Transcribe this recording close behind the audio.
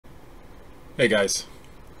Hey guys,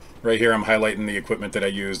 right here I'm highlighting the equipment that I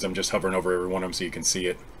used. I'm just hovering over every one of them so you can see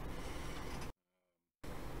it.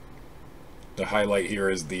 The highlight here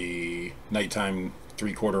is the nighttime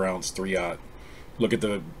 3/4 ounce 3/0. Look at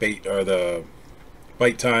the bait or the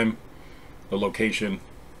bite time, the location.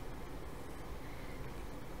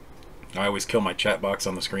 I always kill my chat box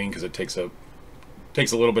on the screen because it takes a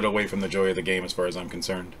little bit away from the joy of the game as far as I'm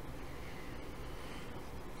concerned.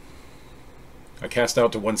 I cast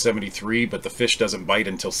out to 173, but the fish doesn't bite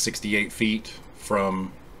until 68 feet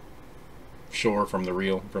from shore, from the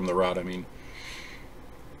rod, I mean.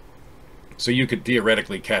 So you could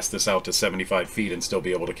theoretically cast this out to 75 feet and still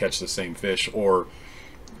be able to catch the same fish, or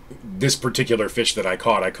this particular fish that I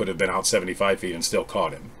caught, I could have been out 75 feet and still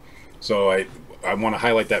caught him. So I want to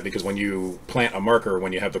highlight that because when you plant a marker,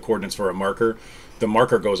 when you have the coordinates for a marker, the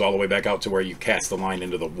marker goes all the way back out to where you cast the line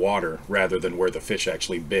into the water rather than where the fish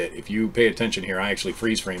actually bit. If you pay attention here, I actually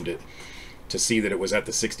freeze framed it to see that it was at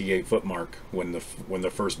the 68 foot mark when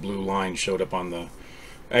the first blue line showed up on the,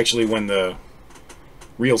 actually when the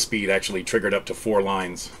reel speed actually triggered up to 4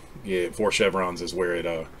 lines. Yeah, 4 chevrons is where it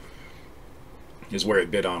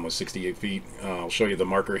bit on, was 68 feet. I'll show you the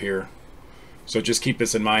marker here. So just keep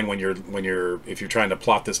this in mind if you're trying to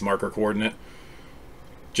plot this marker coordinate.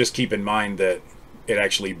 Just keep in mind that it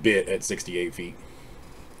actually bit at 68 feet.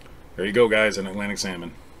 There you go, guys, an Atlantic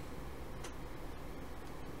salmon.